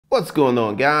What's going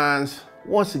on, guys?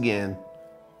 Once again,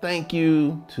 thank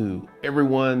you to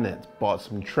everyone that's bought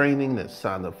some training, that's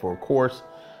signed up for a course.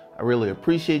 I really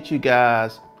appreciate you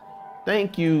guys.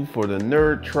 Thank you for the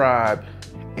Nerd Tribe,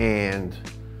 and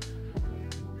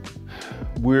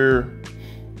we're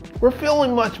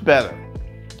feeling much better.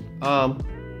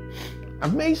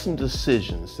 I've made some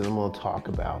decisions that I'm going to talk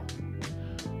about.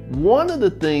 One of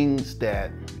the things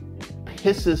that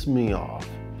pisses me off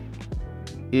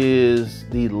is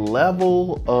the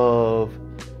level of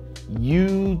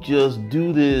you just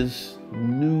do this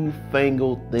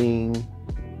newfangled thing,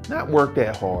 not work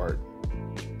that hard,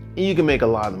 and you can make a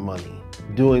lot of money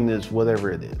doing this,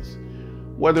 whatever it is.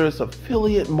 Whether it's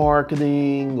affiliate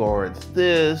marketing or it's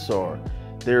this or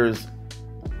there's...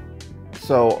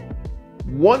 So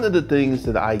one of the things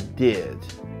that I did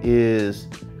is,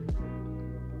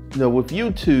 with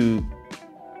YouTube,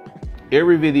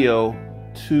 every video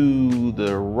to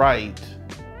the right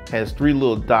has three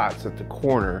little dots at the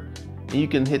corner, and you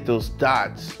can hit those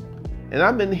dots. And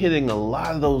I've been hitting a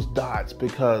lot of those dots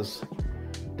because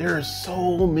there are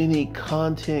so many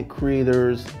content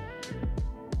creators.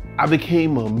 I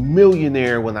became a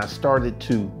millionaire when I started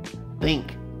to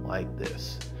think like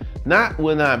this. Not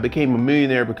when I became a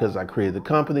millionaire because I created the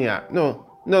company. No.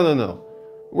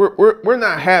 We're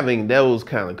not having those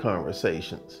kind of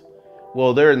conversations.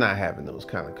 Well, they're not having those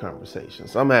kind of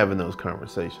conversations. I'm having those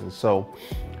conversations. So,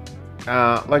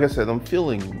 like I said, I'm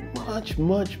feeling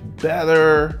much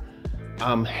better.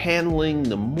 I'm handling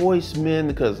the moist men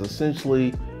because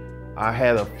essentially I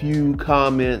had a few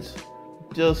comments.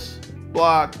 Just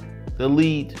block,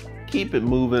 delete, keep it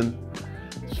moving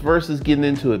versus getting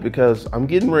into it, because I'm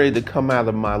getting ready to come out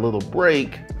of my little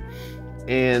break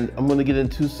and I'm going to get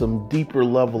into some deeper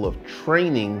level of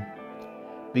training,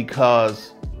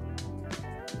 because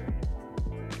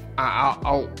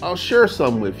I'll share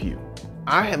some with you.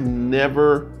 I have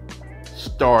never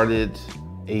started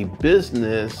a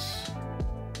business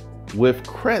with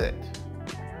credit.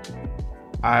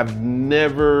 I've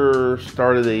never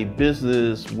started a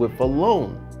business with a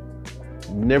loan.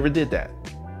 Never did that.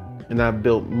 And I've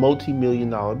built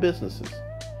multi-million-dollar businesses.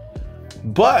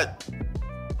 But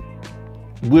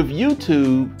with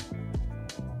YouTube,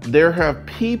 there have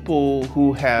people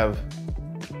who have,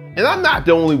 and I'm not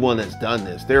the only one that's done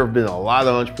this. There have been a lot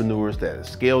of entrepreneurs that have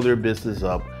scaled their business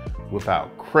up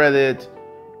without credit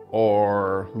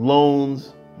or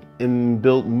loans and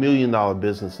built million-dollar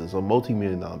businesses or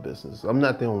multi-million-dollar businesses. I'm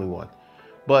not the only one.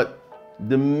 But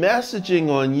the messaging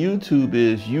on YouTube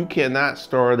is you cannot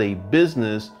start a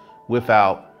business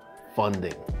without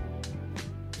funding.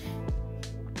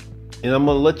 And I'm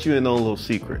going to let you in on a little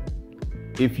secret.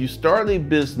 If you start a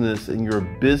business and your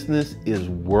business is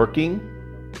working,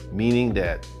 meaning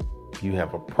that you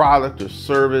have a product or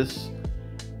service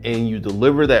and you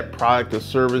deliver that product or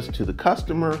service to the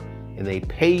customer and they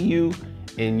pay you,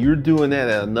 and you're doing that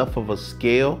at enough of a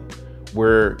scale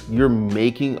where you're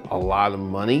making a lot of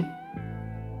money,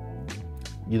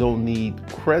 you don't need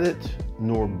credit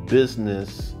nor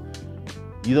business.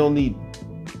 You don't need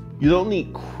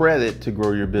credit to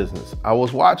grow your business. I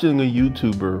was watching a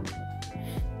YouTuber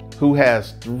who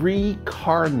has 3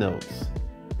 car notes,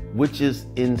 which is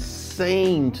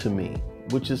insane to me,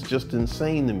 He's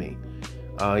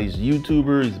a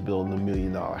YouTuber, he's building $1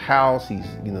 million house. He's,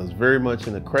 is very much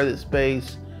in the credit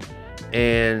space.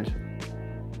 And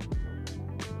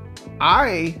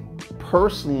I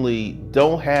personally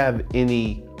don't have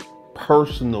any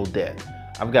personal debt.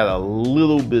 I've got a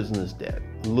little business debt.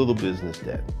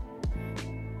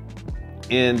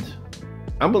 And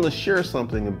I'm going to share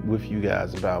something with you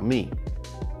guys about me.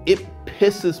 It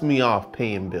pisses me off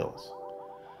paying bills.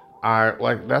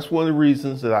 That's one of the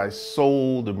reasons that I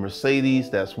sold the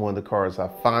Mercedes. That's one of the cars I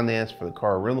financed for the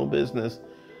car rental business.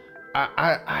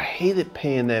 I hated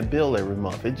paying that bill every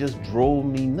month. It just drove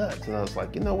me nuts. And I was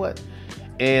like, you know what?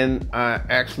 And I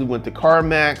actually went to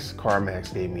CarMax.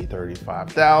 CarMax gave me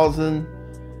 $35,000.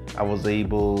 I was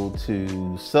able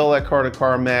to sell that car to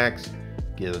CarMax,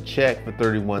 get a check for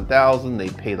 $31,000. They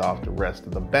paid off the rest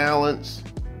of the balance,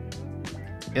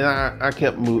 and I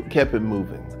kept it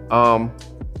moving.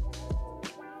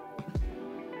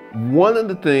 One of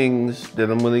the things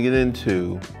that I'm going to get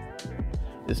into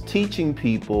is teaching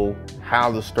people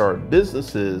how to start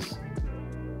businesses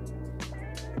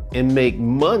and make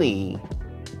money,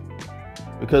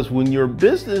 because when your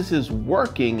business is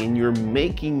working and you're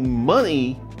making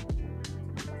money,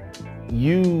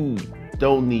 you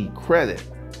don't need credit.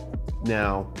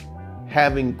 Now,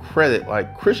 having credit,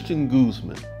 like Christian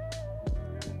Guzman,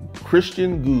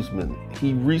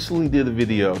 he recently did a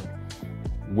video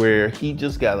where he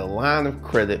just got a line of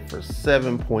credit for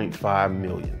 $7.5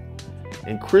 million.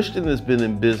 And Christian has been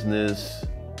in business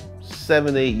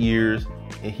 7, 8 years,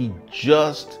 and he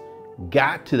just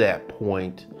got to that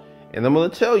point. And I'm going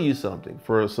to tell you something.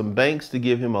 For some banks to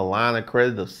give him a line of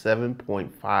credit of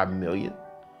 $7.5 million,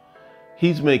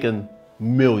 he's making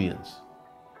millions.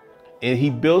 And he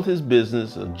built his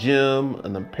business, a gym,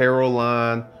 an apparel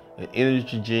line, an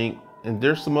energy drink, and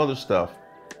there's some other stuff.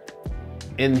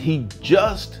 And he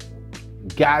just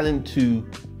got into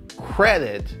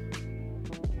credit.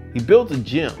 He built a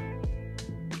gym.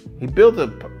 He built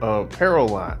a apparel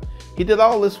line. He did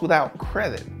all this without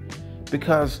credit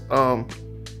because,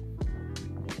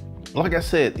 like I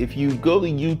said, if you go to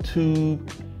YouTube,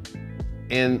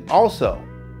 and also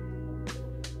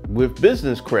with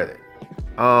business credit,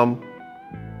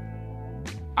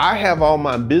 I have all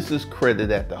my business credit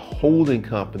at the holding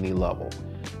company level.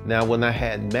 Now, when I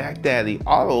had Mac Daddy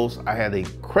Autos, I had a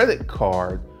credit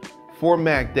card for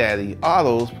Mac Daddy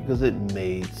Autos because it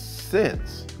made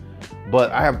sense.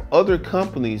 But I have other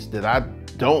companies that I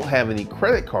don't have any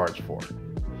credit cards for.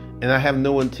 And I have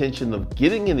no intention of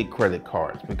getting any credit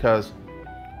cards because,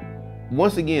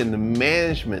 once again, the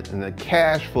management and the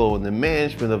cash flow and the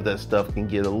management of that stuff can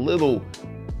get a little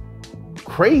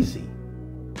crazy.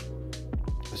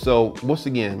 So once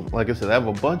again, like I said, I have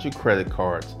a bunch of credit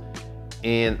cards,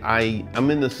 and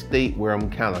I'm in the state where I'm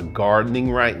kind of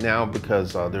gardening right now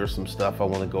because there's some stuff I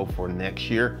want to go for next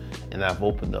year, and I've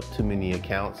opened up too many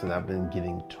accounts and I've been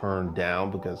getting turned down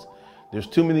because there's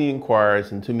too many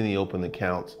inquiries and too many open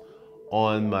accounts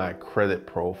on my credit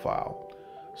profile.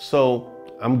 So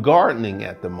I'm gardening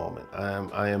at the moment.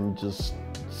 I am just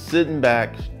sitting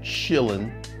back,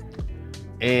 chilling,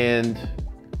 and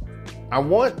I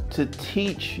want to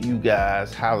teach you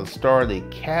guys how to start a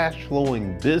cash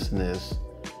flowing business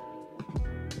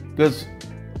because,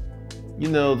 you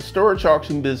know, the storage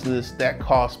auction business, that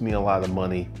cost me a lot of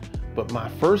money, but my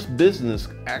first business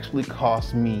actually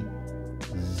cost me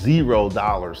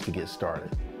 $0 to get started.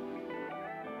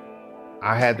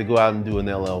 I had to go out and do an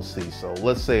LLC. So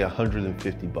let's say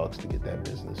 $150 to get that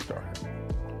business started.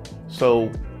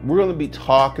 So we're going to be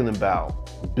talking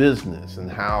about business and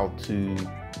how to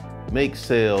make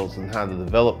sales and how to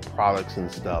develop products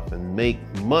and stuff and make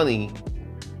money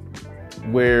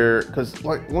because,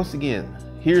 like, once again,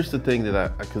 here's the thing that I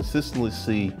consistently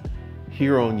see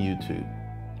here on YouTube.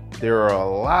 There are a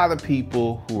lot of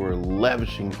people who are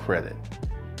leveraging credit.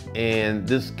 And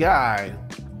this guy,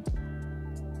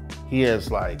 he has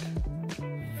like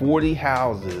 40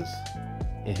 houses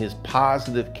and his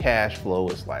positive cash flow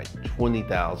is like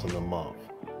 $20,000 a month.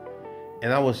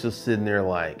 And I was just sitting there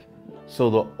like, so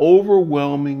the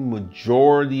overwhelming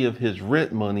majority of his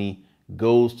rent money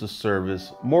goes to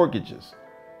service mortgages.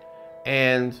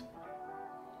 And,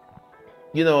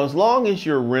 you know, as long as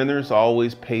your renters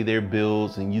always pay their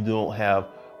bills and you don't have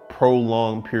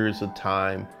prolonged periods of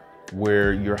time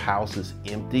where your house is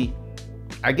empty,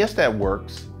 I guess that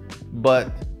works. But,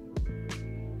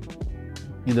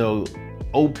 you know,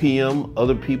 OPM,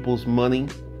 other people's money,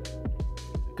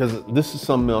 because this is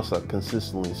something else I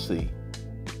consistently see.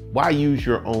 Why use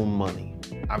your own money?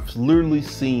 I've literally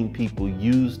seen people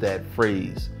use that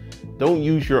phrase. Don't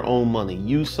use your own money,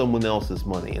 use someone else's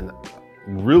money. And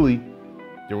really,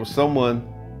 there was someone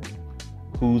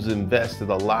who's invested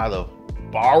a lot of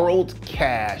borrowed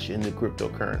cash into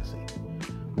cryptocurrency,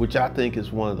 which I think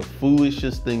is one of the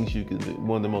foolishest things you can do,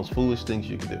 one of the most foolish things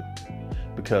you can do.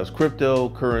 Because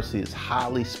cryptocurrency is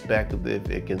highly speculative,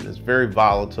 it's very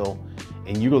volatile,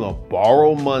 and you're gonna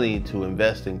borrow money to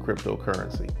invest in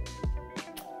cryptocurrency.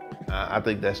 I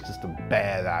think that's just a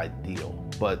bad idea.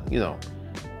 But, you know,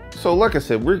 so like I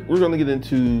said, we're gonna get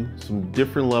into some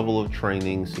different level of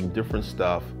training, some different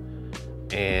stuff.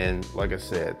 And like I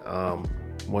said,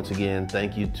 once again,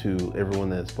 thank you to everyone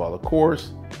that's bought a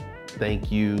course. Thank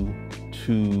you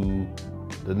to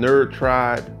the Nerd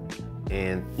Tribe.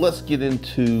 And let's get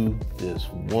into this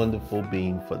wonderful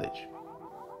bean footage.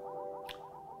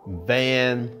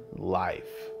 Van life.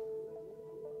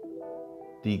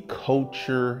 The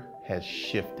culture has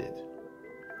shifted.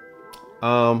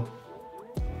 I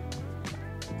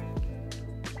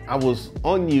was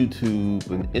on YouTube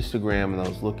and Instagram and I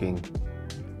was looking.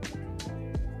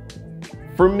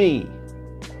 For me,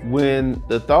 when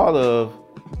the thought of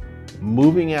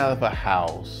moving out of a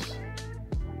house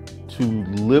to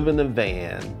live in a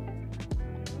van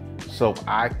so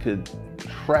I could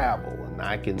travel and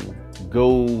I can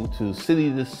go to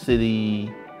city to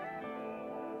city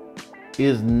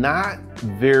is not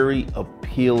very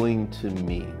appealing to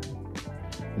me.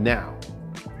 Now,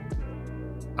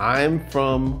 I'm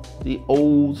from the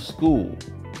old school.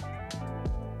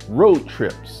 Road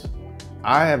trips.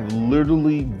 I have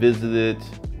literally visited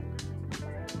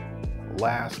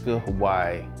Alaska,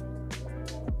 Hawaii.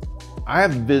 I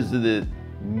have visited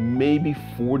maybe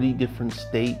 40 different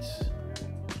states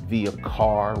via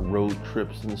car, road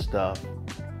trips and stuff.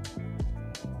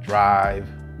 Drive,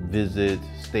 visit,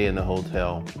 stay in the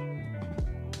hotel.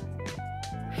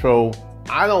 So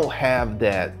I don't have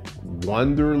that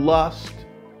wanderlust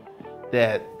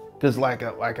that, because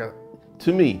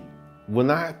to me, when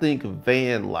I think of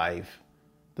van life,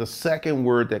 the second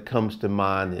word that comes to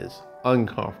mind is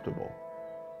uncomfortable.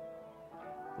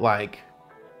 Like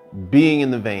being in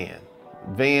the van.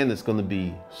 Van is going to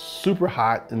be super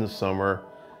hot in the summer.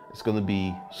 It's going to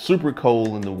be super cold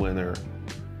in the winter.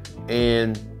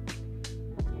 And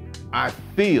I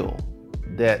feel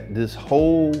that this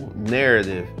whole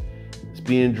narrative is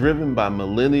being driven by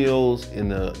millennials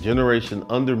and the generation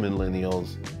under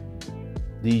millennials.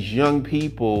 These young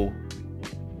people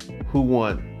who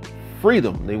want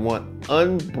freedom. They want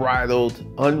unbridled,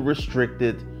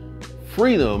 unrestricted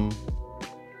freedom,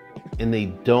 and they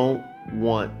don't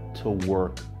want to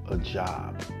work a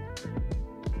job.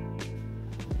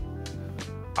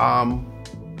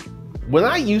 When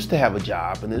I used to have a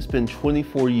job, and it's been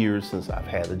 24 years since I've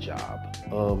had a job,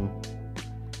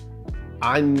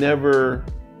 I never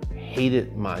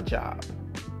hated my job.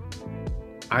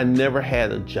 I never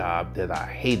had a job that I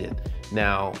hated.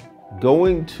 Now,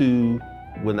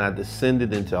 when I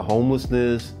descended into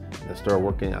homelessness and started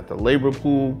working at the labor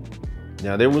pool,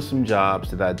 now there were some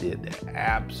jobs that I did that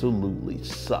absolutely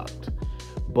sucked.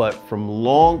 But from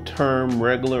long-term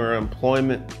regular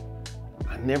employment,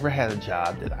 I never had a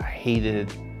job that I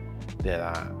hated,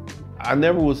 that I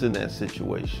never was in that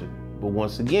situation. But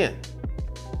once again,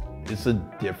 it's a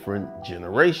different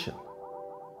generation.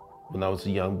 When I was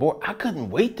a young boy, I couldn't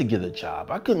wait to get a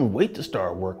job. I couldn't wait to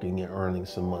start working and earning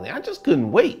some money. I just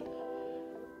couldn't wait.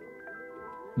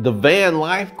 The van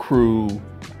life crew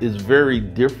is very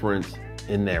different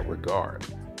in that regard.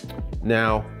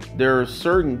 Now, there are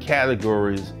certain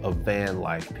categories of van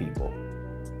life people.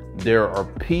 There are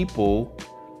people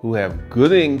who have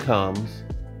good incomes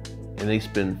and they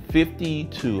spend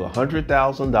 $50,000 to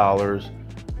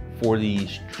 $100,000 for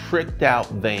these tricked out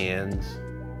vans,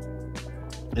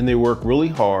 and they work really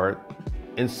hard.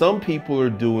 And some people are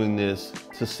doing this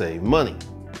to save money.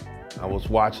 I was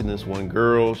watching this one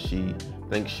girl. She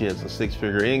thinks she has a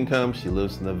six-figure income. She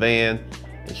lives in a van,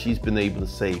 and she's been able to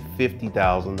save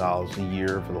 $50,000 a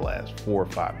year for the last 4 or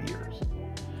 5 years.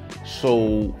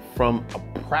 So from a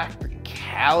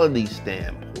practicality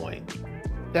standpoint,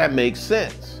 that makes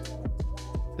sense.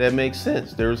 That makes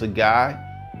sense. There's a guy,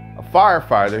 a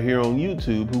firefighter here on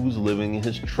YouTube, who was living in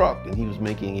his truck, and he was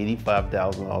making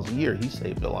 $85,000 a year. He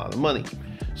saved a lot of money.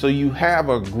 So you have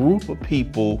a group of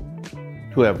people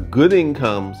who have good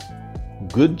incomes,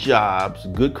 good jobs,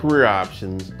 good career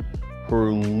options, who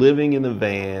are living in a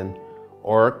van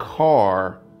or a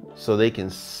car so they can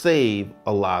save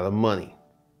a lot of money.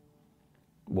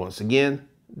 Once again,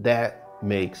 that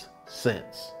makes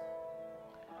sense.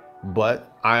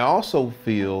 But I also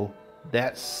feel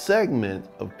that segment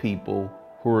of people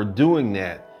who are doing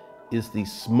that is the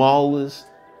smallest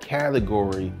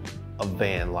category of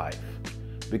van life,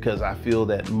 because I feel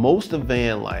that most of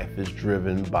van life is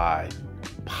driven by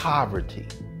poverty,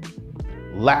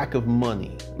 lack of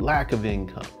money, lack of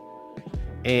income.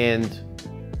 And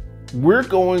we're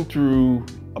going through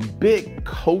a big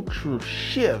cultural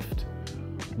shift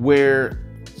where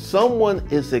someone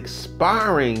is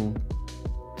aspiring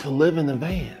to live in a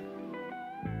van.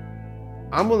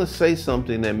 I'm going to say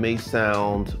something that may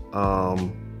sound a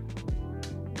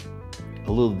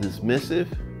little dismissive.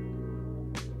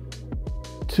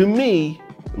 To me,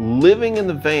 living in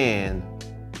the van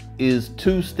is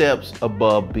 2 steps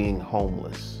above being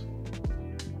homeless.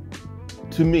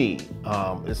 To me,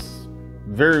 it's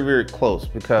very, very close,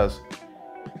 because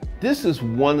this is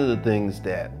one of the things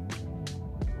that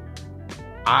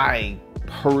I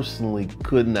personally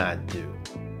could not do.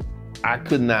 I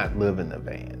could not live in a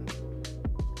van.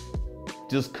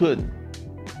 Just couldn't.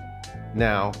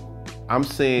 Now, I'm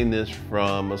saying this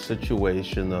from a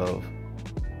situation of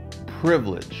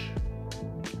privilege.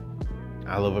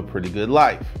 I live a pretty good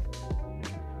life,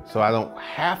 so I don't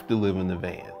have to live in the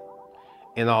van.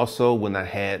 And also, when I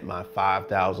had my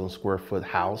 5,000 square foot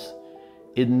house,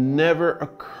 it never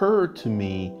occurred to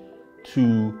me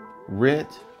to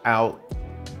rent out.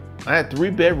 I had 3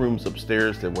 bedrooms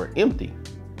upstairs that were empty.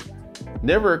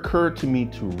 Never occurred to me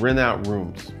to rent out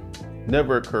rooms.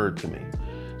 Never occurred to me.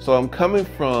 So I'm coming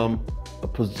from a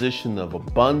position of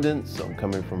abundance. I'm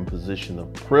coming from a position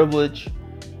of privilege.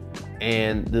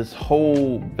 And this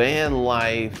whole van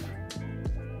life,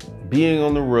 being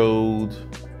on the road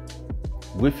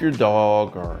with your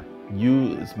dog or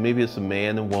maybe it's a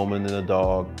man and woman and a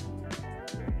dog.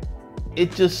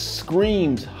 It just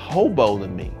screams hobo to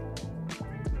me,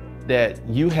 that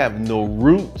you have no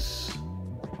roots,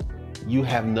 you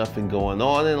have nothing going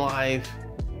on in life,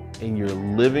 and you're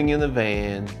living in a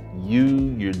van,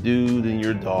 you, your dude, and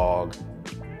your dog.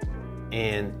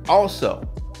 And also,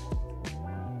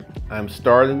 I'm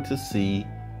starting to see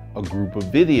a group of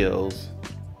videos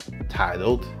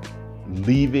titled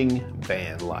Leaving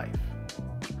Van Life.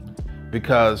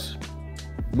 Because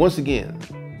once again,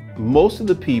 most of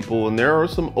the people, and there are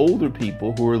some older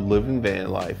people who are living van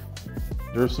life,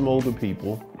 there are some older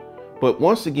people, but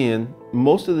once again,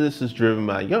 most of this is driven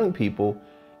by young people,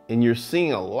 and you're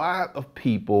seeing a lot of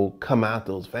people come out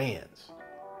those vans.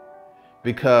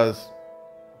 Because,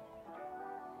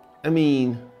 I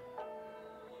mean,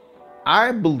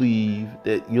 I believe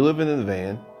that you live in a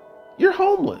van, you're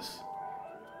homeless.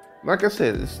 Like I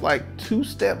said, it's like 2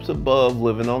 steps above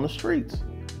living on the streets.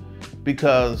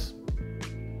 Because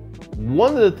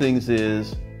one of the things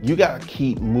is you gotta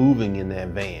keep moving in that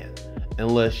van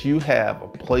unless you have a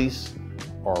place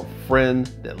or a friend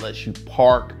that lets you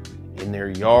park in their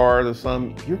yard or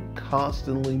something. You're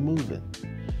constantly moving.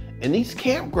 And these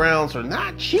campgrounds are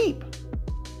not cheap.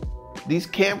 These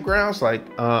campgrounds, like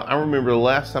I remember the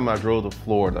last time I drove to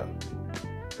Florida,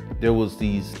 there was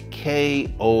these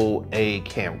KOA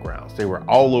campgrounds. They were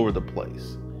all over the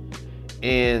place.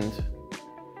 And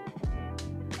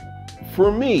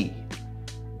for me,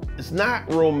 it's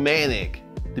not romantic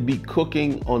to be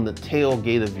cooking on the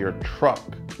tailgate of your truck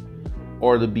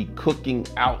or to be cooking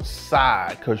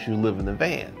outside because you live in a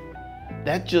van.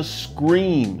 That just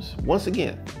screams, once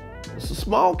again, it's a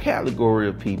small category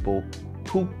of people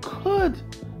who could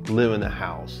live in a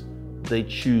house. They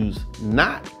choose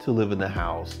not to live in the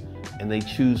house, and they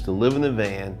choose to live in a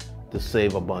van to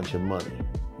save a bunch of money.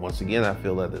 Once again, I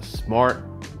feel that it's smart,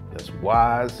 it's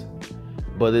wise,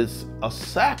 but it's a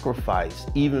sacrifice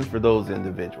even for those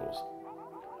individuals.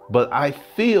 But I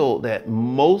feel that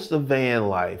most of van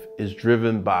life is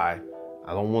driven by,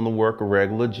 I don't want to work a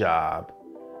regular job.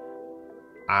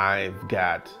 I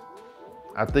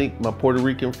think my Puerto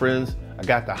Rican friends, I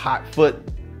got the hot foot,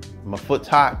 my foot's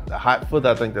hot, the hot foot,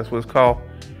 I think that's what it's called,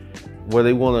 where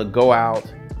they want to go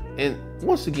out. And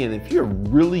once again, if you're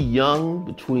really young,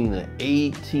 between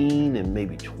 18 and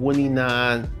maybe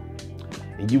 29,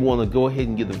 and you want to go ahead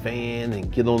and get a van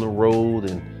and get on the road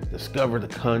and discover the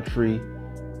country,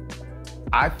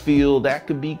 I feel that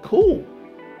could be cool.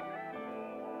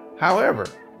 However,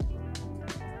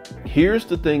 here's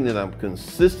the thing that I'm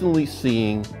consistently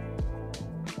seeing.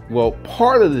 Well,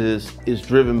 part of this is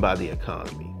driven by the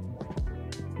economy.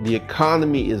 The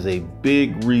economy is a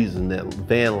big reason that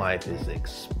van life is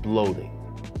exploding.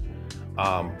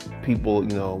 People,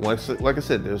 like I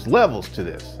said, there's levels to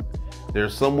this.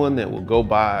 There's someone that will go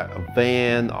buy a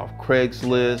van off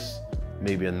Craigslist,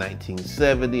 maybe a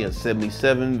 1970, a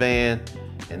 77 van,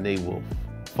 and they will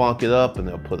funk it up and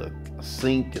they'll put a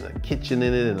sink and a kitchen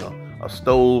in it and a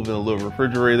stove and a little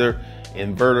refrigerator,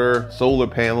 inverter, solar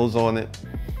panels on it.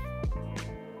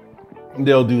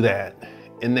 They'll do that.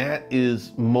 And that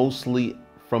is mostly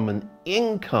from an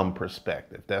income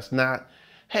perspective. That's not,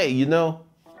 hey,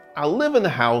 I live in a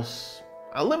house,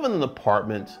 I live in an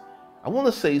apartment, I want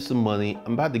to save some money,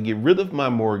 I'm about to get rid of my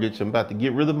mortgage, I'm about to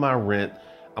get rid of my rent,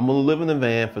 I'm going to live in a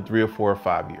van for 3 or 4 or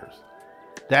 5 years.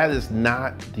 That is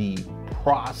not the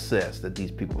process that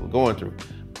these people are going through.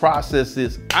 Process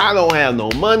is, I don't have no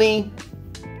money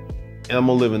and I'm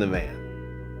going to live in a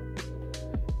van.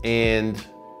 And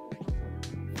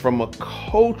from a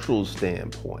cultural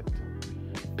standpoint,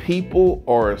 people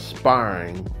are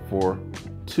aspiring for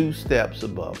 2 steps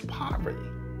above poverty.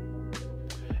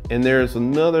 And there's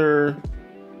another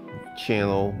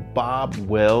channel, Bob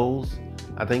Wells.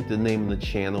 I think the name of the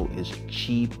channel is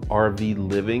Cheap RV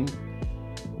Living,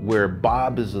 where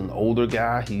Bob is an older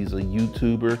guy. He's a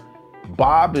YouTuber.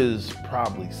 Bob is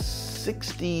probably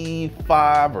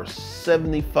 65 or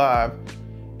 75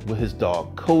 with his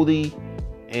dog Cody,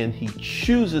 and he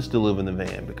chooses to live in a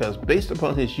van because based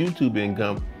upon his YouTube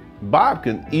income, Bob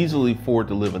can easily afford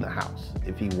to live in a house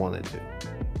if he wanted to.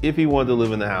 If he wanted to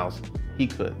live in a house, he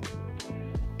could.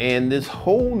 And this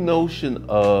whole notion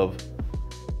of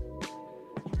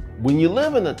when you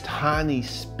live in a tiny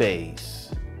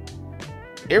space,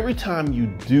 every time you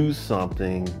do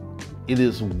something, it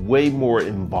is way more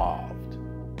involved.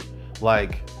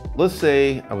 Like, let's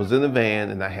say I was in a van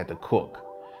and I had to cook.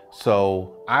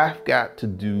 So I've got to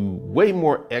do way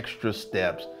more extra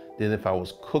steps than if I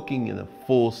was cooking in a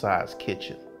full-size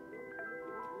kitchen.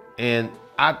 And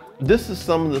this is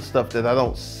some of the stuff that I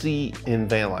don't see in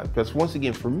van life. Because once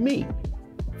again, for me,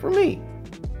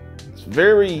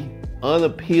 very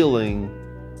unappealing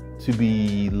to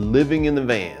be living in the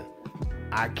van.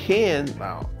 I can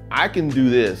do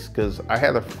this because I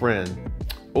had a friend,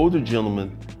 older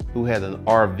gentleman, who had an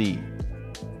RV.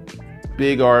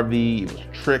 Big RV, it was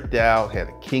tricked out, had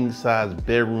a king-size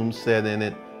bedroom set in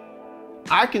it.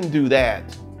 I can do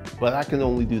that, but I can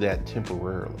only do that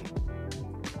temporarily.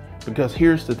 Because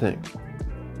here's the thing,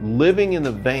 living in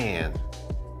a van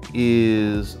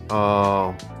is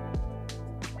a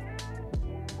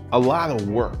lot of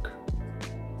work.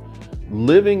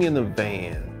 Living in a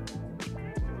van,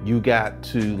 you got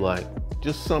to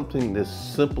just something as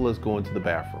simple as going to the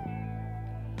bathroom.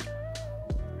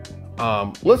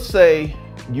 Let's say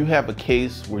you have a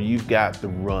case where you've got the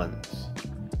runs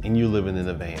and you're living in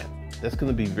a van. That's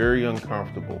going to be very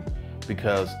uncomfortable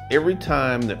because every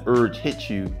time the urge hits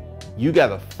you, you got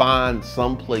to find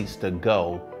some place to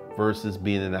go versus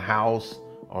being in a house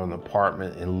or an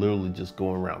apartment and literally just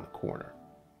going around the corner.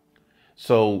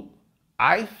 So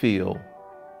I feel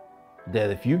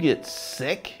that if you get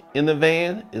sick in the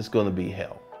van, it's going to be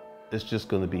hell. It's just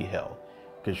going to be hell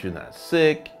because you're not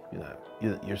sick,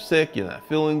 you're sick, you're not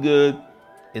feeling good.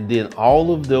 And then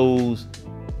all of those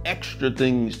extra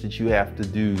things that you have to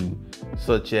do,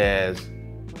 such as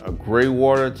a gray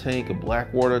water tank, a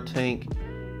black water tank,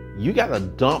 you got to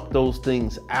dump those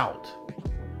things out.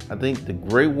 I think the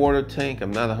gray water tank,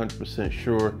 I'm not 100%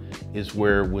 sure, is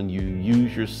where when you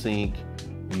use your sink,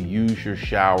 you use your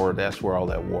shower, that's where all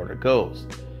that water goes.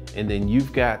 And then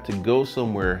you've got to go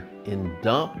somewhere and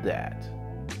dump that.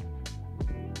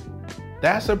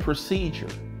 That's a procedure.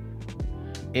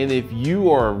 And if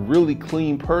you are a really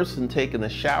clean person taking a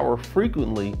shower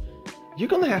frequently, you're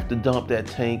gonna have to dump that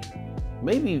tank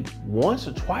maybe once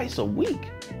or twice a week.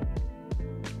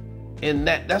 And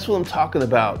that's what I'm talking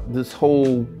about. This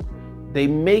whole, they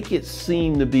make it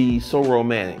seem to be so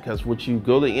romantic because when you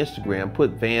go to Instagram,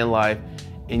 put van life,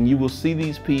 and you will see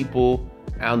these people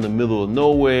out in the middle of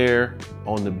nowhere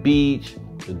on the beach.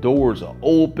 The doors are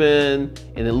open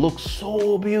and it looks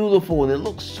so beautiful and it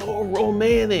looks so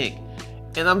romantic.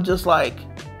 And I'm just like,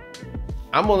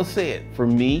 I'm gonna say it, for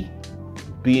me,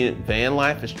 being van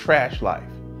life is trash life.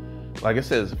 Like I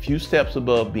said, it's a few steps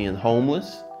above being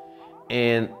homeless.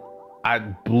 And I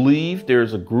believe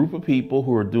there's a group of people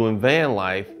who are doing van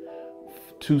life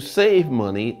to save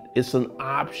money. It's an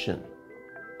option.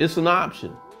 It's an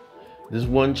option. This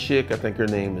one chick, I think her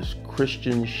name is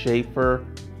Christian Schaefer.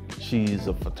 She's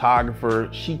a photographer.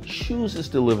 She chooses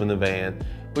to live in a van,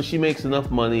 but she makes enough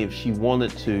money. If she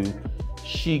wanted to,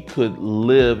 she could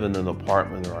live in an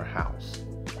apartment or a house.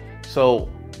 So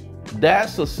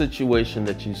that's a situation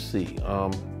that you see.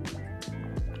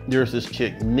 There's this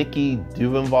chick, Nikki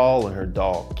Duvenval, and her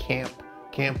dog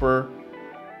Camper,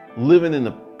 living in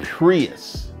a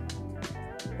Prius.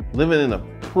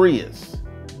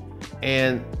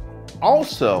 And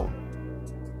also,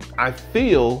 I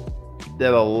feel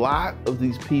that a lot of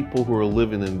these people who are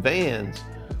living in vans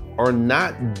are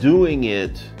not doing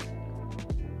it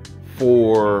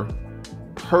for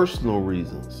personal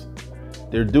reasons.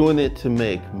 They're doing it to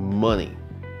make money.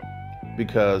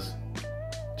 Because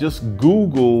just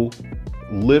Google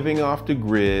living off the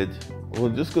grid, or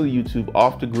just go to YouTube,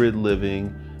 off the grid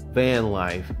living, van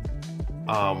life.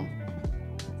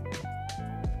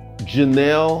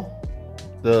 Janelle,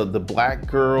 the black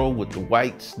girl with the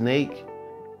white snake,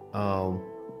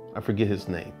 I forget his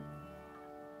name.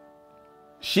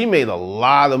 She made a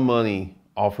lot of money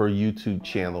off her YouTube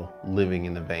channel living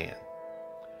in the van.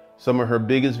 Some of her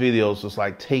biggest videos was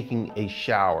like taking a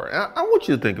shower. And I want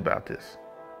you to think about this.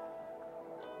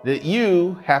 That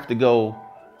you have to go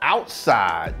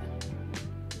outside,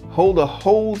 hold a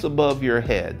hose above your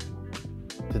head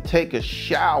to take a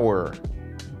shower.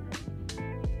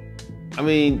 I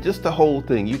mean, just the whole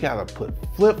thing. You gotta put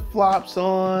flip-flops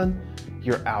on,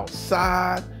 you're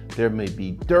outside, there may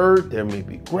be dirt, there may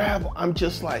be gravel. I'm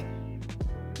just like,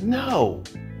 no,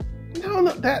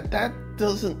 that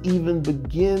doesn't even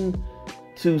begin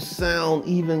to sound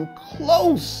even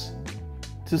close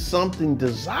to something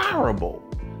desirable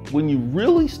when you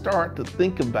really start to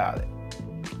think about it.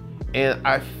 And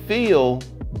I feel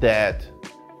that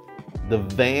the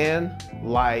van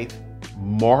life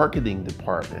marketing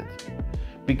department,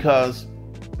 because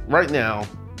right now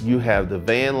you have the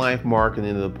van life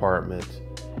marketing department,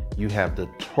 you have the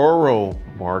Turo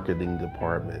marketing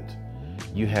department,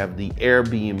 you have the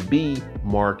Airbnb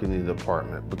marketing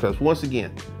department. Because once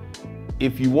again,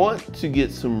 if you want to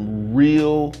get some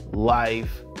real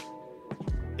life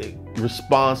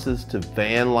responses to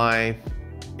van life,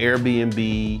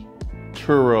 Airbnb,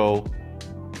 Turo,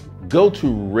 go to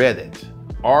Reddit,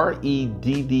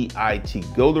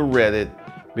 Reddit. Go to Reddit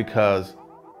because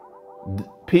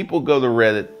people go to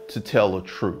Reddit to tell the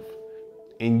truth.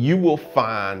 And you will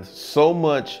find so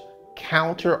much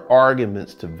counter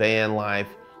arguments to van life,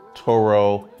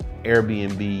 Turo,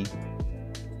 Airbnb.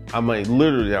 I mean,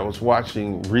 literally, I was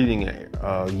reading an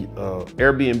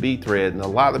Airbnb thread, and a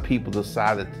lot of people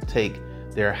decided to take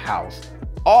their house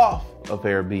off of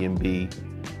Airbnb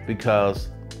because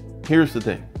here's the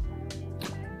thing.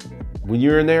 When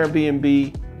you're in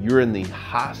Airbnb, you're in the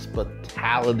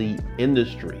hospitality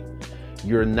industry.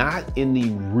 You're not in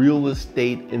the real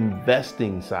estate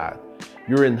investing side.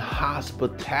 You're in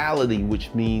hospitality,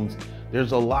 which means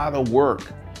there's a lot of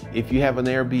work. If you have an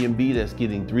Airbnb that's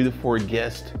getting 3 to 4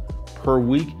 guests per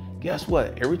week, guess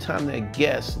what? Every time that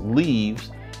guest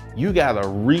leaves, you gotta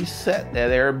reset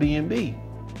that Airbnb.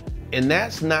 And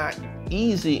that's not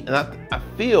easy. And I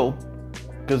feel,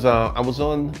 because I was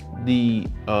on the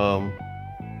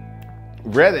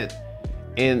Reddit,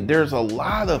 and there's a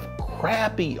lot of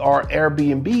crappy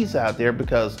Airbnbs out there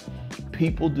because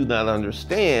people do not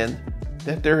understand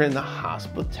that they're in the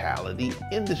hospitality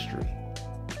industry.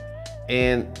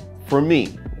 And for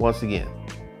me, once again,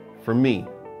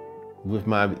 with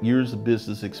my years of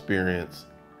business experience,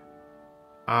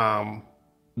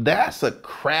 that's a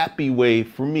crappy way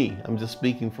for me. I'm just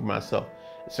speaking for myself.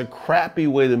 It's a crappy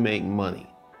way to make money.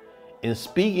 And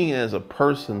speaking as a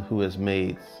person who has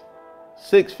made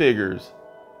 6 figures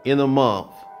in a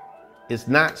month, it's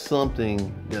not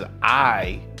something that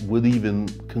I would even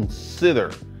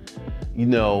consider. You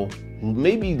know,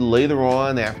 maybe later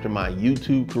on after my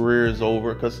YouTube career is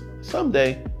over, because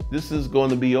someday this is going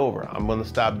to be over. I'm going to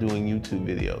stop doing YouTube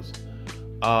videos.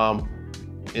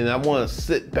 And I want to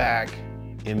sit back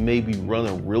and maybe run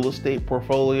a real estate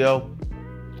portfolio.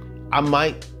 I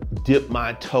might dip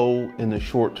my toe in the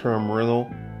short-term rental,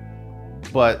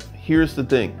 but here's the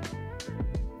thing.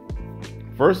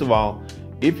 First of all,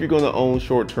 if you're going to own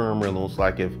short-term rentals,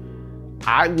 like if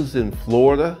I was in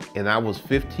Florida and I was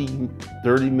 15,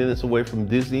 30 minutes away from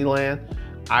Disneyland,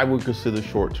 I would consider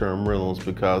short-term rentals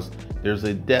because there's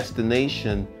a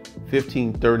destination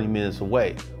 15, 30 minutes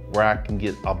away where I can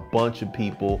get a bunch of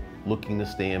people looking to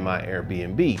stay in my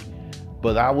Airbnb.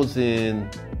 But I was in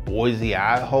Boise,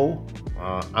 Idaho.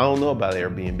 I don't know about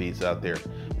Airbnbs out there,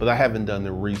 but I haven't done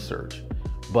the research.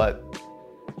 But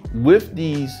with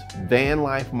these van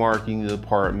life marketing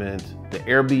department, the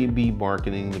Airbnb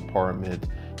marketing department,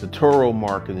 the Turo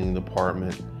marketing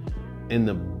department, and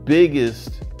the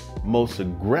biggest, most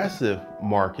aggressive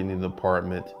marketing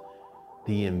department,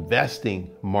 the investing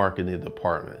marketing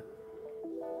department,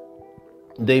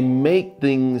 they make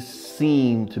things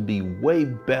seem to be way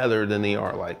better than they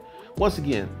are. Like, once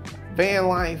again, van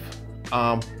life,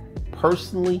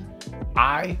 personally,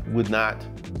 I would not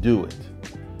do it.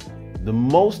 The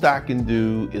most I can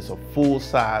do is a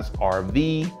full-size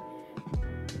RV.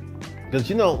 Because,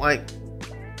 you know, like,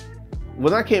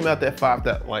 when I came out that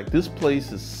 5,000, like, this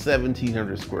place is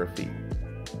 1,700 square feet.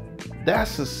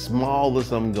 That's as small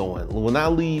as I'm going. When I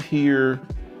leave here,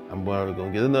 I'm going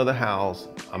to get another house.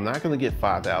 I'm not going to get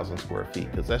 5,000 square feet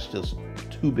because that's just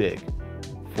too big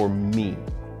for me.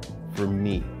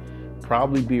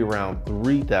 Probably be around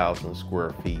 3,000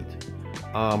 square feet.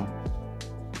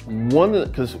 One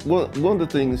of the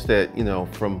things that, you know,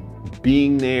 from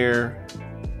being there,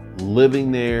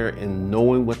 living there, and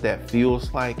knowing what that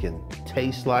feels like and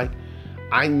tastes like,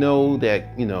 I know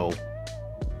that, you know,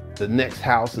 the next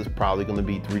house is probably going to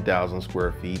be 3,000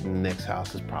 square feet, and the next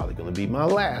house is probably going to be my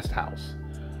last house.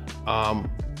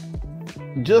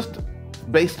 Just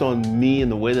based on me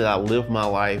and the way that I live my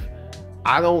life,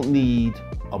 I don't need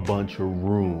a bunch of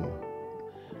room.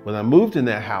 When I moved in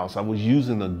that house, I was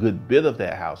using a good bit of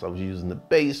that house. I was using the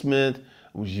basement,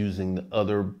 I was using the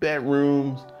other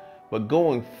bedrooms, but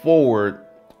going forward,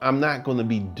 I'm not going to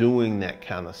be doing that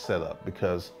kind of setup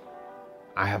because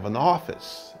I have an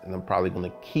office and I'm probably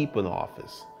going to keep an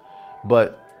office.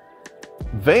 But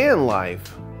van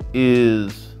life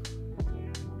is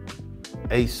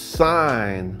a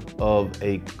sign of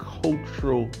a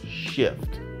cultural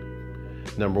shift.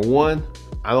 Number one,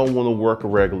 I don't want to work a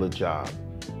regular job.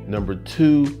 Number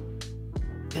two,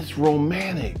 it's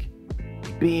romantic.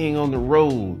 Being on the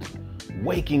road,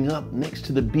 waking up next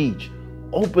to the beach,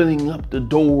 opening up the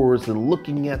doors and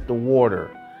looking at the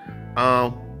water.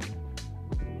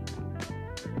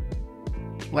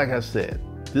 Like I said,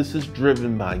 this is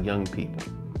driven by young people.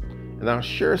 And I'll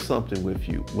share something with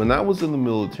you. When I was in the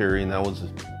military and I was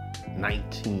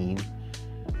 19,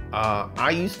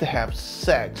 I used to have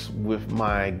sex with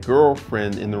my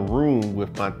girlfriend in the room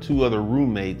with my 2 other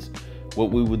roommates.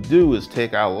 What we would do is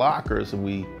take our lockers and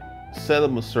we set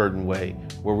them a certain way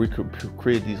where we could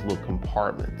create these little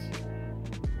compartments.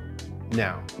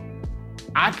 Now,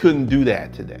 I couldn't do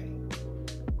that today.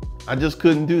 I just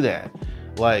couldn't do that.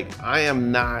 Like, I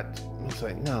am not, it's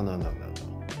like, no.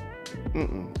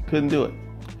 Couldn't do it.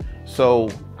 So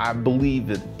I believe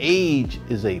that age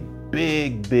is a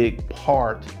big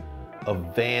part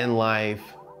of van life,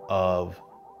 of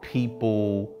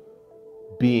people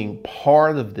being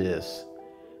part of this.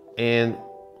 And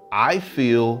I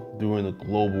feel during the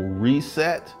global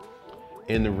reset,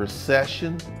 in the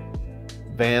recession,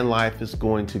 van life is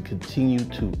going to continue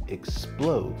to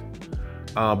explode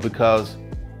because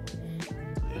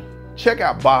check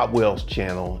out Bob Wells'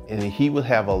 channel, and he would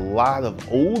have a lot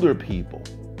of older people.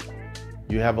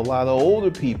 You have a lot of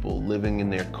older people living in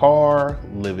their car,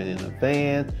 living in a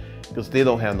van, because they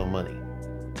don't have no money.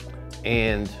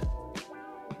 And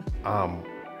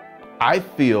I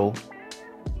feel,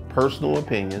 personal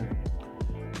opinion,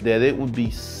 that it would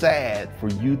be sad for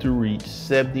you to reach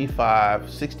 75,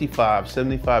 65,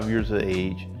 75 years of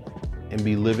age and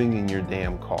be living in your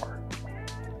damn car.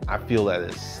 I feel that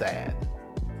is sad,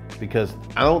 because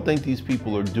I don't think these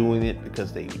people are doing it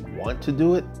because they want to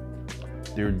do it.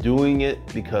 They're doing it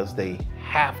because they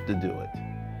have to do it.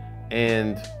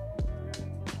 And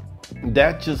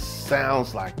that just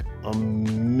sounds like a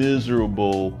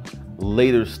miserable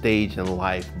later stage in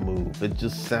life move. It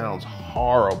just sounds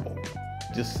horrible.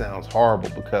 It just sounds horrible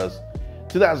because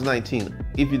 2019,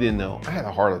 if you didn't know, I had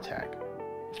a heart attack.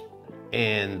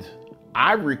 And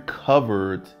I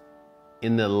recovered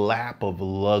in the lap of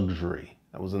luxury.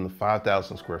 I was in the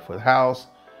 5,000 square foot house.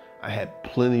 I had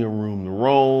plenty of room to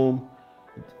roam.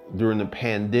 During the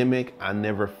pandemic, I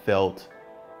never felt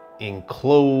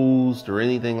enclosed or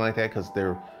anything like that because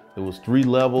there was 3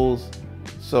 levels.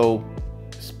 So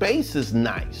space is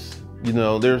nice. You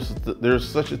know, there's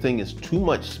such a thing as too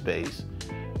much space,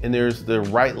 and there's the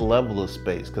right level of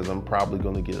space, because I'm probably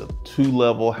going to get a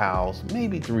 2-level house,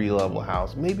 maybe 3-level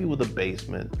house, maybe with a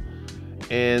basement,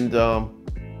 and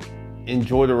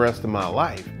enjoy the rest of my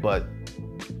life. But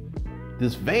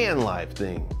this van life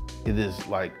thing, it is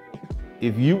like,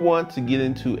 if you want to get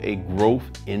into a growth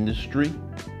industry,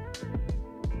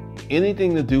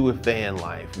 anything to do with van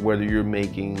life, whether you're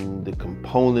making the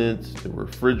components, the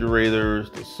refrigerators,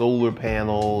 the solar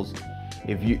panels,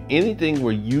 anything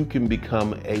where you can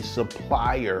become a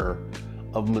supplier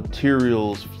of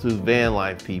materials to van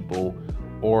life people,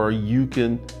 or you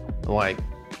can, like,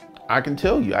 I can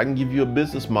tell you, I can give you a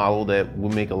business model that will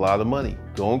make a lot of money.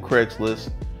 Go on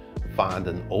Craigslist, find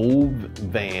an old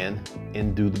van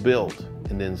and do the build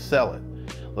and then sell it.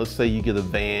 Let's say you get a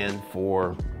van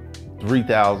for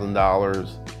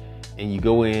 $3,000 and you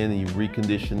go in and you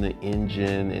recondition the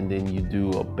engine and then you do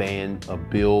a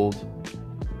build.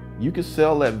 You could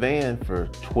sell that van for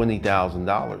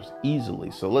 $20,000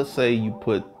 easily. So let's say you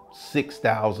put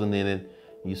 $6,000 in it,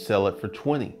 you sell it for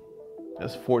 $20,000.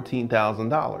 That's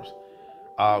 $14,000.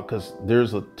 Because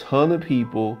there's a ton of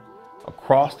people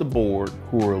across the board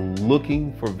who are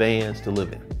looking for vans to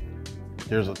live in.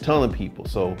 There's a ton of people.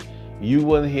 So you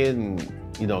went ahead and,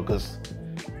 you know, because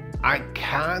I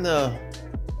kind of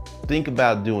think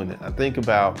about doing it. I think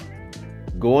about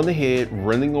going ahead,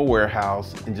 renting a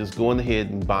warehouse, and just going ahead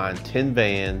and buying 10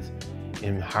 vans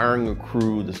and hiring a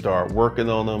crew to start working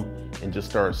on them and just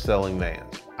start selling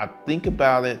vans. I think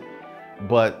about it,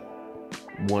 but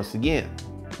once again,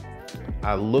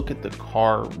 I look at the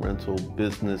car rental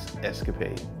business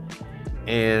escapade,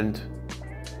 and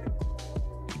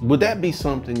would that be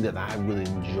something that I would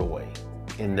enjoy?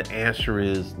 And the answer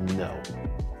is no,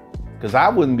 because I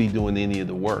wouldn't be doing any of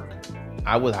the work.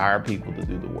 I would hire people to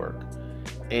do the work.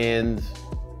 And,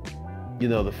 you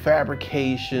know, the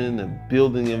fabrication and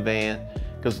building a van,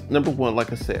 because number one,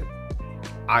 like I said,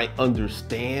 I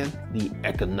understand the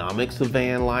economics of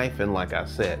van life. And like I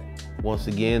said, once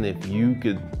again, if you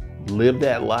could live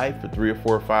that life for 3 or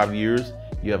 4 or 5 years,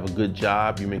 you have a good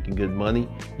job, you're making good money,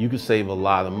 you could save a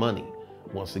lot of money.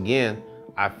 Once again,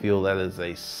 I feel that is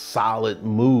a solid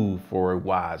move for a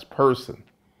wise person.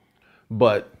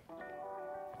 But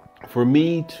for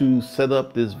me to set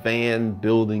up this van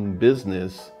building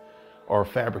business or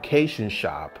fabrication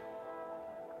shop,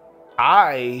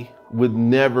 I would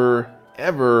never,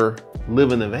 ever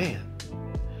live in a van.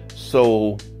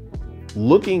 So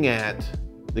looking at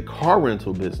the car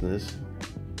rental business,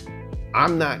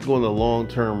 I'm not going to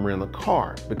long-term rent a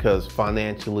car because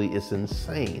financially it's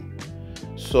insane.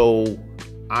 So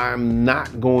I'm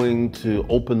not going to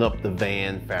open up the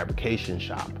van fabrication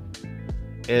shop.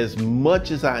 As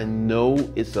much as I know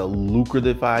it's a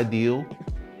lucrative ideal,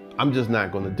 I'm just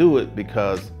not going to do it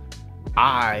because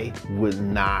I would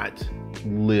not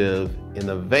live in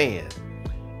a van.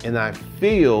 And I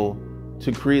feel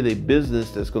to create a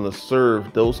business that's going to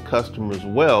serve those customers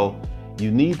well,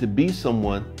 you need to be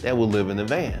someone that will live in a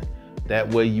van. That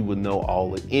way you would know all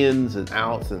the ins and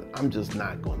outs, and I'm just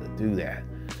not going to do that.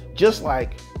 Just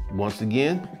like, once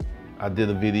again, I did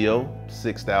a video,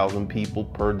 6,000 people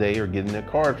per day are getting their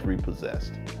cars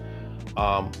repossessed.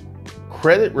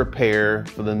 Credit repair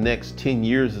for the next 10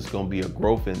 years is going to be a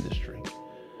growth industry.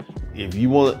 If you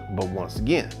want it, but once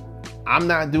again, I'm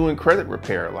not doing credit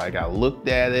repair. Like, I looked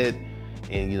at it,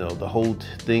 and the whole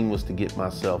thing was to get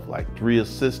myself like 3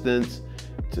 assistants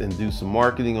and do some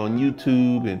marketing on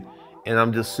YouTube, and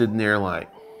I'm just sitting there like,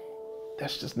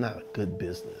 that's just not a good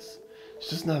business. It's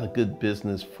just not a good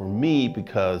business for me,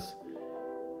 because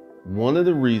one of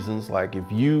the reasons, like, if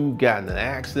you got in an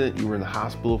accident, you were in the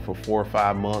hospital for 4 or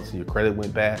 5 months and your credit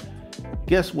went bad,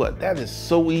 guess what? That is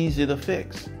so easy to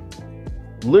fix.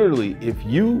 Literally, if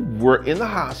you were in the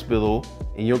hospital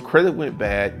and your credit went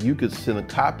bad, you could send a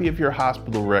copy of your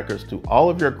hospital records to all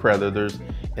of your creditors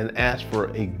and ask for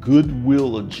a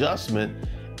goodwill adjustment,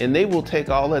 and they will take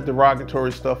all that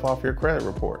derogatory stuff off your credit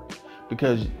report,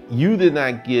 because you did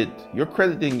not get, your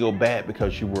credit didn't go bad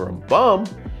because you were a bum.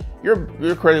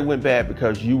 Your credit went bad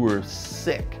because you were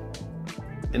sick,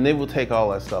 and they will take all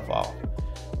that stuff off.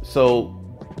 So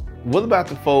what about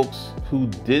the folks who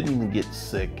didn't get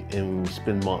sick and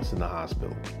spend months in the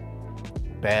hospital?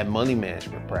 Bad money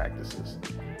management practices.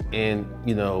 And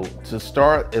to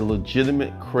start a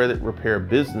legitimate credit repair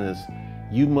business,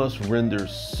 you must render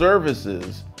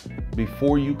services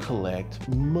before you collect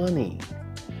money.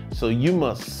 So you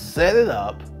must set it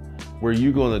up where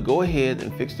you're going to go ahead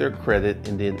and fix their credit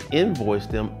and then invoice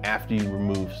them after you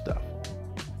remove stuff.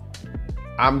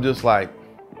 I'm just like,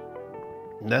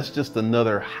 that's just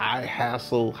another high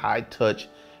hassle, high touch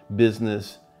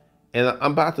business. And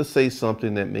I'm about to say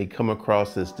something that may come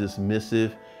across as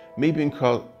dismissive, maybe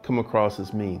come across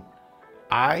as mean.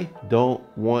 I don't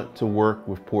want to work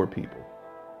with poor people.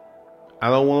 I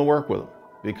don't want to work with them,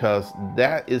 because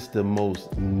that is the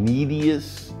most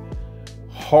neediest,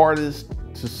 hardest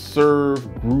to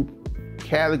serve group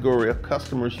category of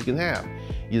customers you can have.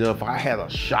 If I had a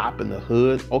shop in the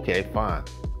hood, okay, fine,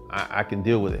 I can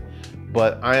deal with it.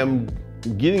 But I am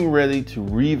getting ready to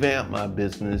revamp my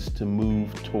business to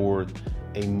move toward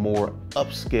a more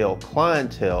upscale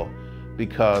clientele,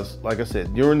 because, like I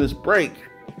said, during this break,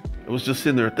 I was just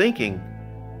sitting there thinking,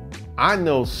 I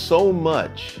know so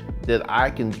much that I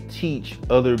can teach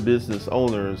other business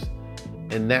owners,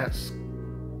 and that's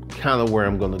kind of where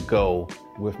I'm going to go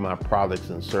with my products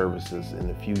and services in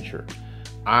the future.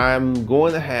 I'm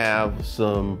going to have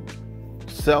some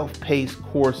self-paced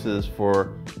courses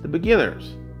for the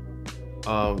beginners,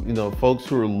 folks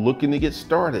who are looking to get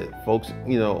started, folks,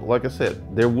 like I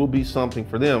said, there will be something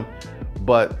for them,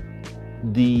 but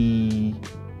the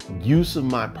use of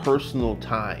my personal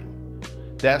time,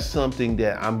 that's something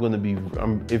that I'm going to be,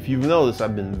 if you've noticed,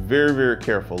 I've been very, very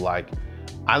careful. Like,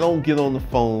 I don't get on the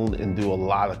phone and do a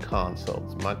lot of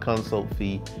consults. My consult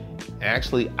fee,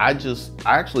 actually, I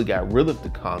actually got rid of the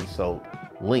consult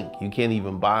link. You can't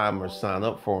even buy them or sign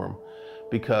up for them,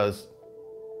 because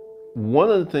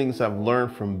one of the things I've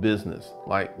learned from business,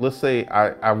 like, let's say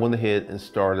I went ahead and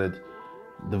started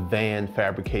the van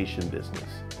fabrication business.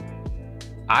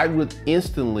 I would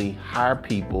instantly hire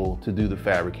people to do the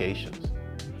fabrications,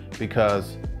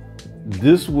 because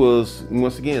this was,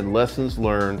 once again, lessons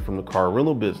learned from the car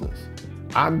rental business.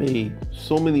 I made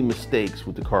so many mistakes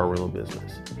with the car rental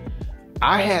business.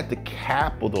 I had the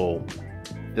capital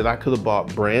that I could have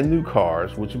bought brand new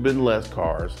cars, which have been less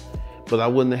cars, but I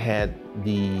wouldn't have had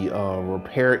the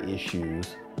repair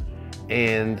issues.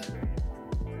 And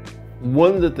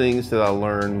one of the things that I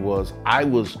learned was I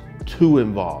was too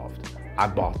involved. I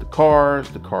bought the cars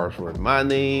were in my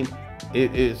name.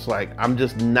 It's like, I'm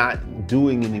just not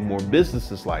doing any more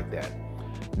businesses like that.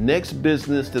 Next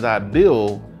business that I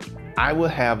build, I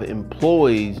would have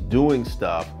employees doing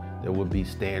stuff. There would be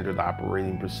standard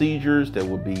operating procedures, there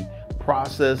would be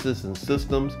processes and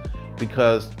systems,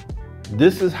 because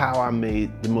this is how I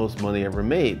made the most money ever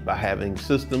made, by having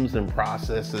systems and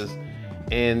processes.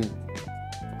 And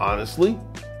honestly,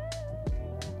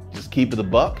 just keep it a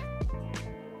buck,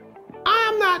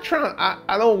 I'm not trying,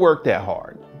 I don't work that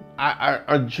hard.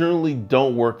 I generally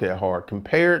don't work that hard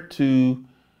compared to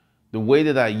the way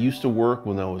that I used to work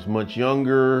when I was much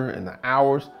younger, and the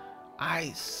hours.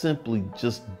 I simply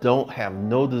just don't have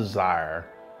no desire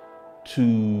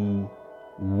to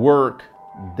work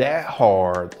that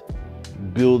hard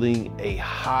building a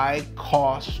high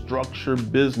cost structure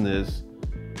business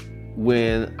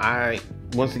when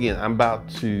once again, I'm about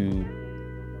to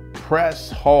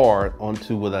press hard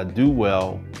onto what I do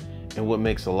well and what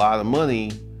makes a lot of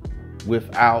money,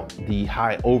 without the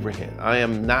high overhead. I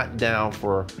am not down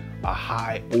for a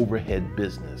high overhead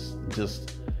business.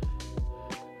 Just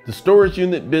the storage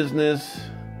unit business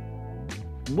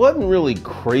wasn't really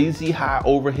crazy high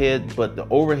overhead, but the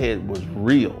overhead was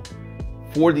real.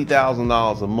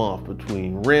 $40,000 a month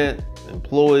between rent,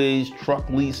 employees, truck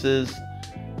leases.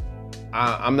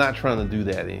 I'm not trying to do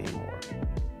that anymore.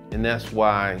 And that's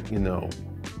why, you know,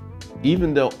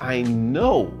 even though I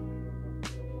know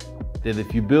that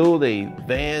if you build a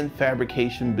van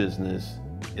fabrication business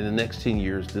in the next 10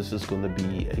 years, this is going to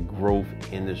be a growth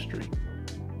industry.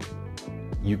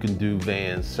 You can do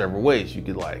vans several ways. You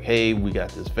could like, hey, we got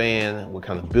this van. What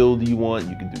kind of build do you want?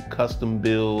 You can do custom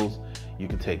builds. You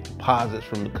can take deposits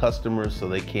from the customers so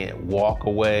they can't walk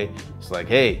away. It's like,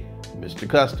 hey, Mr.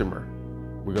 Customer,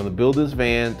 we're going to build this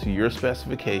van to your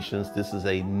specifications. This is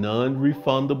a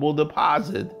non-refundable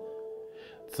deposit.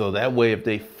 So that way, if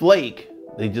they flake,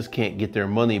 they just can't get their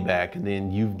money back, and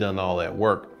then you've done all that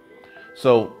work.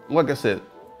 So, like I said,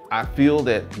 I feel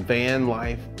that van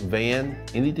life,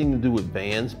 anything to do with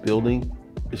vans, building,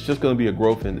 it's just going to be a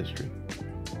growth industry.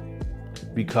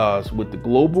 Because with the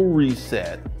global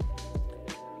reset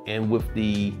and with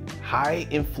the high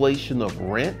inflation of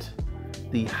rent,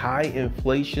 the high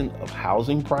inflation of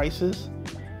housing prices,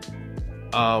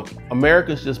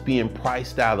 America's just being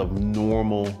priced out of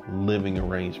normal living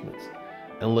arrangements.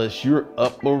 Unless you're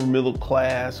upper middle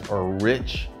class or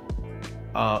rich,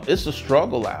 it's a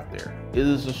struggle out there. It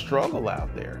is a struggle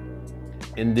out there.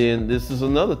 And then this is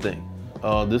another thing.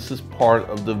 This is part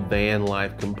of the van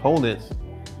life components.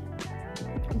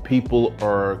 People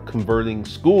are converting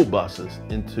school buses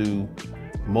into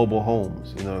mobile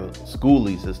homes, you know,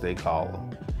 schoolies as they call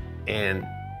them. And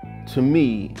to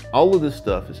me, all of this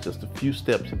stuff is just a few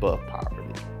steps above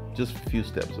poverty, just a few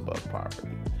steps above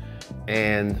poverty.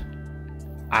 And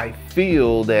I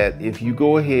feel that if you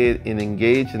go ahead and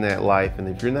engage in that life, and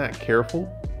if you're not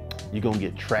careful, you're gonna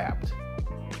get trapped.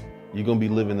 You're gonna be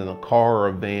living in a car or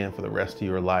a van for the rest of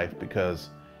your life, because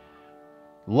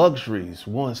luxuries,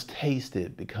 once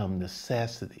tasted, become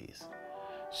necessities.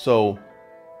 So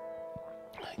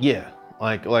yeah,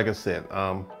 like I said,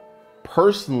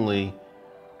 personally,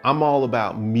 I'm all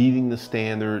about meeting the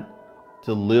standard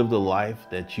to live the life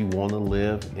that you want to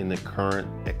live in the current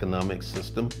economic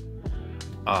system.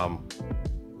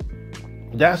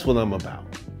 That's what I'm about.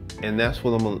 And that's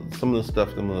what some of the stuff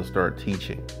that I'm going to start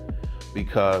teaching.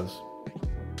 Because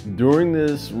during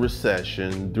this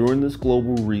recession, during this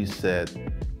global reset,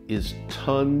 is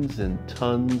tons and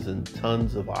tons and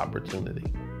tons of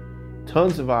opportunity.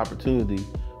 Tons of opportunity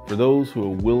for those who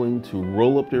are willing to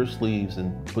roll up their sleeves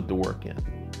and put the work in.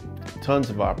 Tons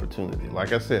of opportunity.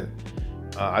 Like I said,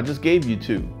 I just gave you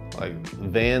two. Like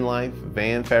van life,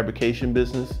 van fabrication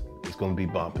business is going to be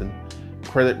bumping.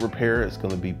 Credit repair is going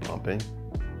to be bumping.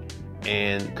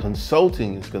 And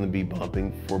consulting is going to be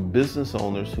bumping for business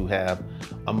owners who have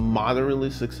a moderately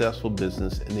successful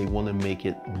business and they want to make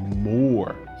it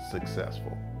more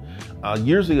successful.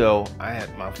 Years ago, I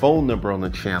had my phone number on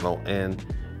the channel, and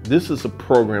this is a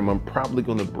program I'm probably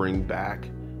going to bring back,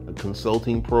 a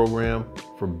consulting program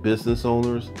for business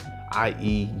owners,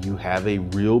 i.e. you have a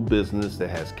real business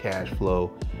that has cash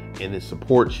flow and it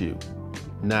supports you,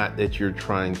 not that you're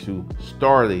trying to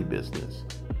start a business.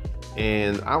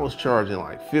 And I was charging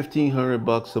like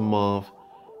 $1,500 a month,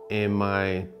 and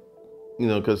my, you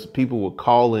know, because people would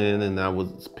call in and I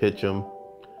would pitch them.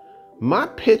 My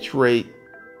pitch rate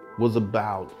was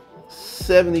about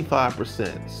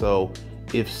 75%. So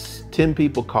if 10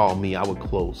 people called me, I would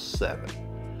close 7.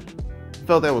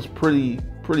 Felt that was pretty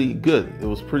good. It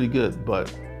was pretty good. But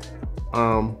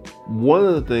one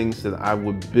of the things that I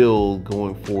would build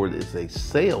going forward is a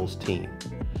sales team,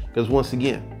 because once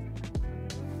again,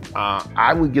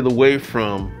 I would get away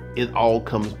from it all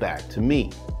comes back to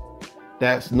me.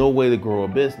 That's no way to grow a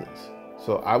business.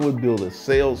 So I would build a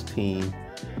sales team,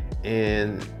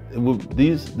 and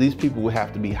these people would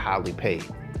have to be highly paid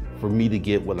for me to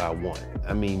get what I want.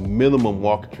 I mean, minimum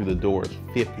walking through the door is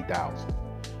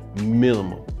 $50,000,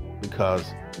 minimum,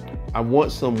 because I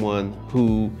want someone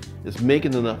who is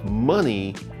making enough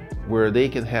money where they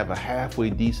can have a halfway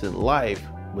decent life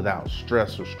without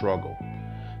stress or struggle.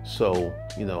 So,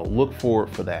 you know, look forward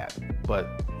for that. But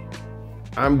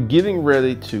I'm getting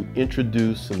ready to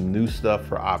introduce some new stuff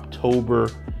for October,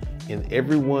 and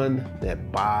everyone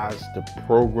that buys the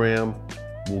program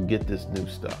will get this new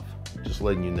stuff. Just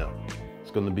letting you know.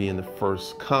 It's going to be in the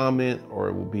first comment, or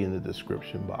it will be in the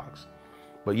description box.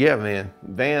 But yeah, man,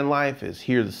 van life is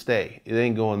here to stay. It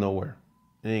ain't going nowhere.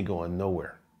 It ain't going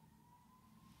nowhere.